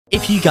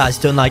If you guys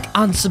don't like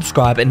and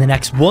subscribe in the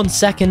next 1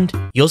 second,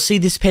 you'll see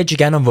this page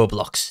again on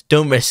Roblox.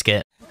 Don't risk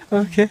it.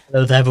 Okay.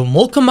 Hello there everyone,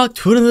 welcome back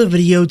to another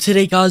video.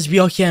 Today guys, we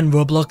are here in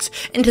Roblox.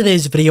 In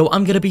today's video,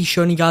 I'm going to be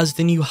showing you guys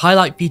the new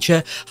highlight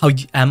feature,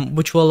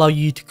 which will allow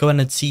you to go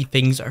in and see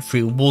things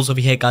through walls over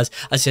here, guys.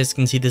 As you guys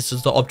can see, this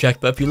is the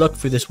object, but if you look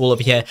through this wall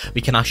over here, we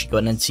can actually go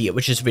in and see it,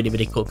 which is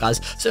really cool, guys.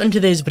 So in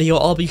today's video,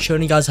 I'll be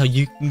showing you guys how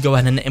you can go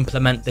ahead and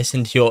implement this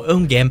into your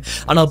own game,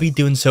 and I'll be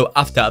doing so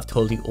after I've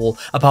told you all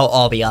about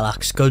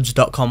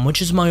RBLXcodes.com,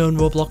 which is my own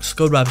Roblox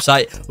code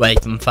website, where you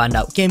can find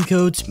out game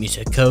codes,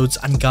 music codes,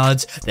 and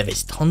guides. There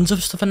is tons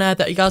of stuff in there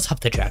that you guys have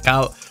to check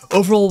out.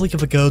 Overall, we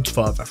give a code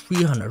for over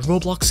 300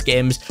 Roblox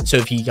games, so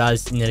if you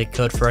guys need a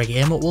code for a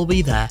game, it will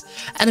be there.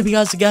 And if you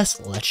guys are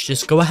guessed, let's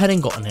just go ahead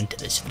and get on into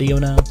this video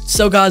now.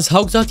 So guys,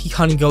 how exactly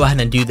can you go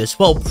ahead and do this?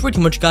 Well, pretty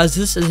much guys,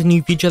 this is a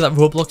new feature that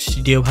Roblox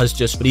Studio has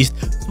just released.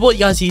 So what you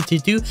guys need to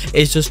do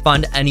is just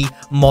find any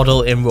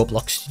model in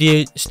Roblox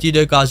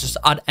Studio, guys. Just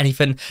add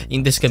anything.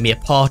 This can be a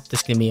part,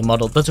 this can be a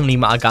model, doesn't really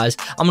matter, guys.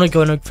 I'm gonna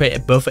go and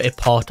create both a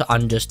part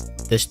and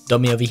just this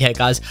dummy over here,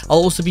 guys. I'll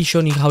also be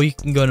showing you how you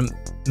can go and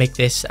make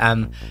this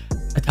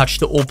attached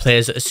to all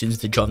players as soon as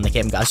they join the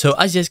game, guys. So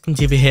as you guys can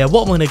see over here,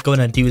 what I'm going to go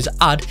and do is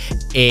add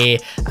a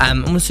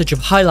I'm going to search up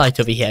highlight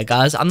over here,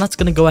 guys, and that's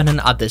going to go ahead and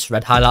add this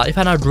red highlight. If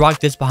I now drag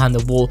this behind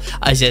the wall,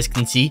 as you guys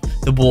can see,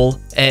 the wall,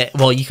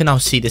 well, you can now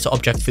see this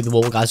object through the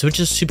wall, guys, which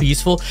is super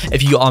useful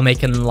if you are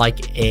making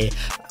like a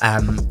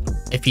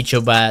feature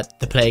where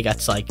the player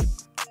gets like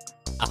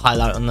a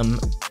highlight on them.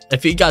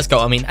 If you guys got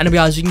what I mean. Anyway,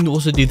 guys, you can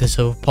also do this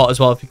over part as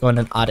well if you go in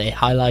and add a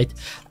highlight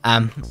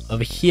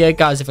over here,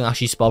 guys. If I can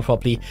actually spell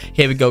properly,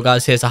 here we go,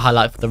 guys. Here's a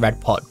highlight for the red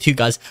part 2,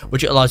 guys,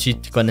 which allows you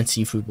to go in and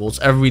see through walls.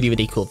 A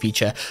really cool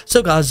feature.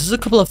 So guys, there's a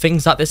couple of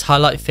things that this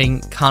highlight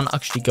thing can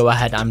actually go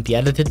ahead and be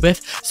edited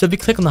with. So if you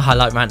click on the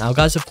highlight right now,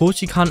 guys, of course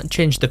you can't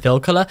change the fill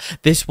color.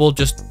 This will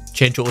just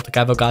change it all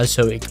together, guys,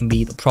 so it can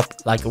be the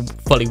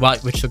fully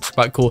white, which looks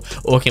quite cool,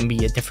 or it can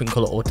be a different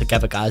color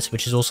altogether, guys,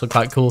 which is also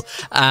quite cool.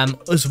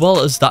 As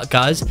well as that,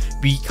 guys,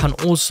 we can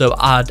also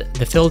add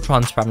the fill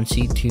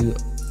transparency to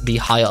be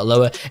higher or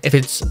lower. If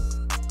it's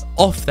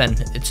off, then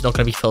it's not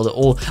going to be filled at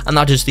all, and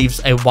that just leaves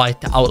a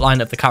white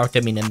outline of the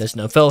character, meaning there's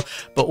no fill.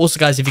 But also,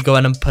 guys, if you go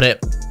in and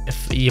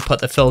if you put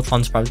the fill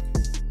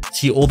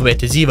transparency all the way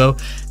to 0,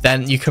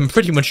 then you can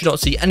pretty much not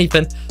see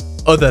anything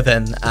other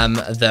than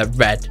the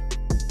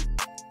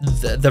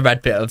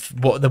red bit of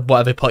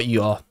whatever part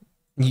you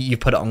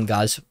put it on,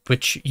 guys,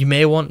 which you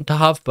may want to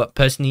have, but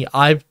personally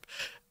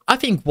I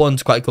think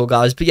one's quite cool,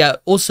 guys. But yeah,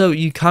 also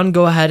you can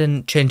go ahead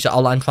and change the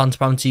outline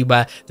transparency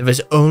where there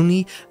is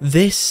only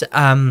this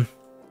where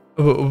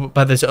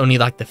there's only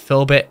like the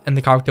fill bit in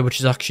the character, which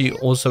is actually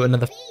also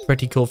another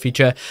pretty cool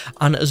feature.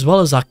 And as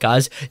well as that,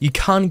 guys, you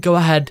can go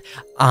ahead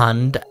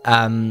and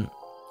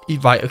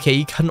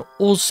you can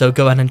also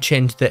go ahead and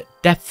change the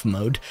depth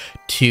mode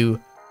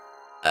to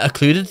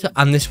occluded,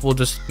 and this will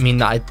just mean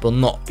that it will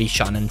not be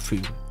shining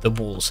through the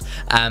walls.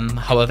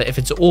 However, if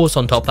it's always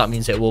on top, that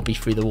means it will be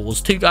through the walls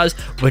too, guys,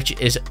 which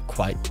is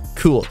quite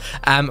cool.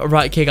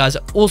 Right, okay, guys,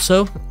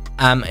 also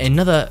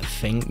another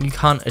thing, you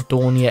can't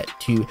adorn it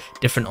to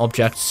different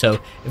objects. So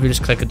if we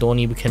just click adorn,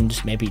 we can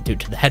just maybe do it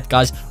to the head,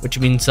 guys, which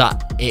means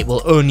that it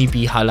will only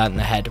be highlighting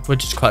the head,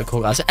 which is quite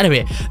cool, guys.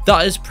 Anyway,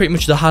 that is pretty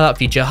much the highlight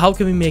feature. How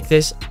can we make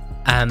this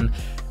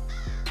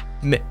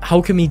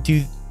how can we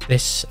do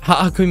this?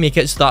 How can we make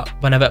it so that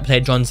whenever a player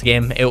joins the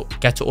game, it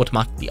gets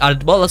automatically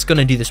added? Well, let's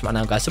gonna do this right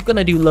now, guys. So I'm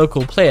gonna do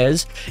local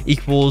players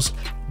equals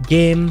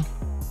game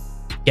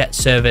get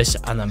service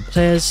and then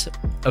players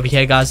over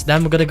here, guys.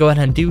 Then we're gonna go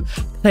ahead and do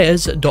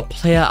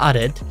players.player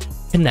added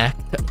connect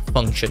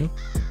function,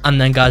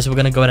 and then, guys, we're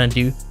gonna go ahead and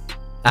do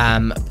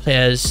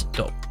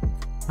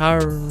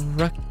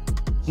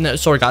no,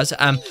 sorry, guys,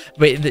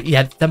 wait,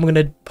 yeah, then we're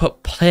gonna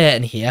put player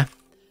in here,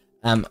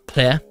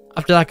 player.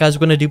 After that, guys,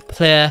 we're gonna do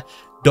player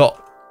dot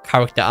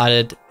character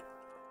added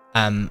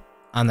and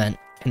then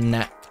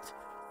connect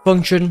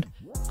function,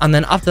 and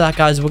then after that,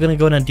 guys, we're gonna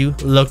go in and do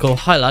local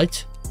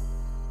highlight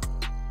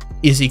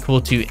is equal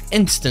to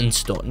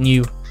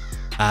instance.new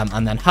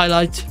and then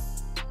highlight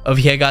over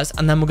here, guys,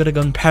 and then we're gonna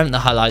go and parent the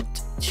highlight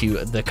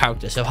to the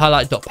character. So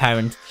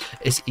highlight.parent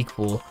is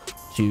equal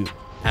to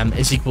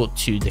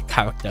the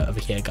character over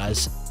here,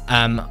 guys.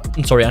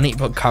 I'm sorry, I need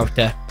to put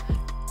character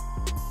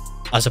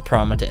as a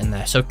parameter in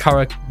there. So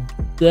character,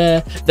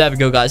 there we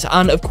go, guys.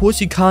 And of course,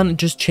 you can't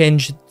just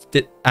change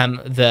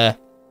the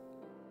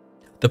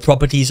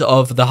properties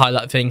of the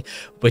highlight thing,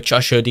 which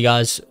I showed you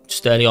guys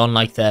just early on,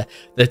 like the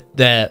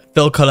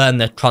fill color and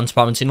the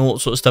transparency and all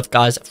sorts of stuff,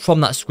 guys, from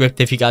that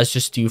script. If you guys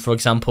just do, for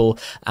example,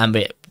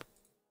 if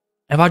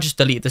I just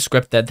delete the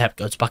script, then that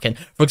goes back in.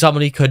 For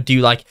example, you could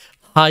do like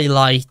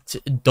highlight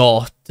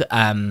dot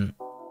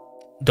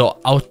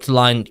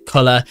outline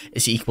color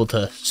is equal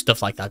to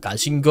stuff like that,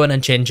 guys. You can go in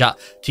and change that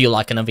to your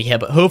liking over here,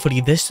 but hopefully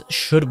this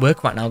should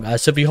work right now,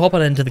 guys. So if you hop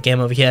on into the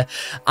game over here,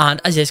 and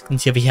as you guys can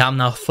see over here, I'm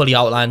now fully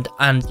outlined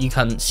and you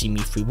can see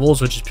me through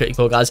walls, which is pretty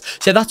cool, guys.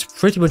 So that's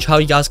pretty much how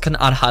you guys can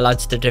add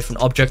highlights to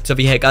different objects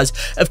over here, guys.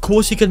 Of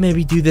course, you could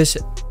maybe do this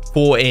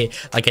for a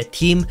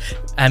team.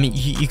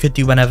 You could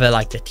do whenever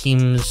like the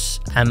teams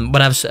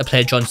whenever a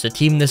player joins the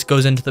team, this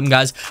goes into them,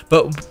 guys.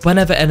 But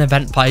whenever an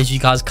event fires, you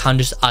guys can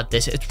just add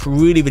this. It's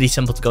really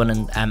simple to go in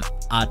and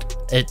add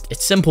it.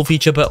 It's a simple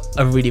feature, but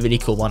a really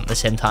cool one at the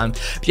same time.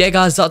 But yeah,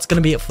 guys, that's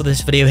gonna be it for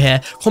this video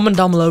here. Comment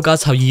down below,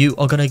 guys, how you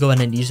are gonna go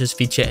in and use this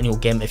feature in your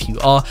game if you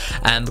are,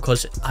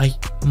 because I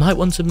might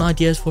want some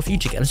ideas for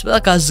future games. But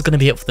that, guys, is gonna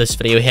be it for this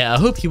video here. I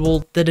hope you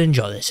all did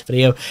enjoy this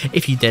video.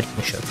 If you did,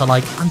 make sure to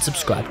like and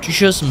subscribe to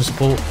show some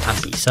support,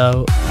 and peace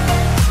out.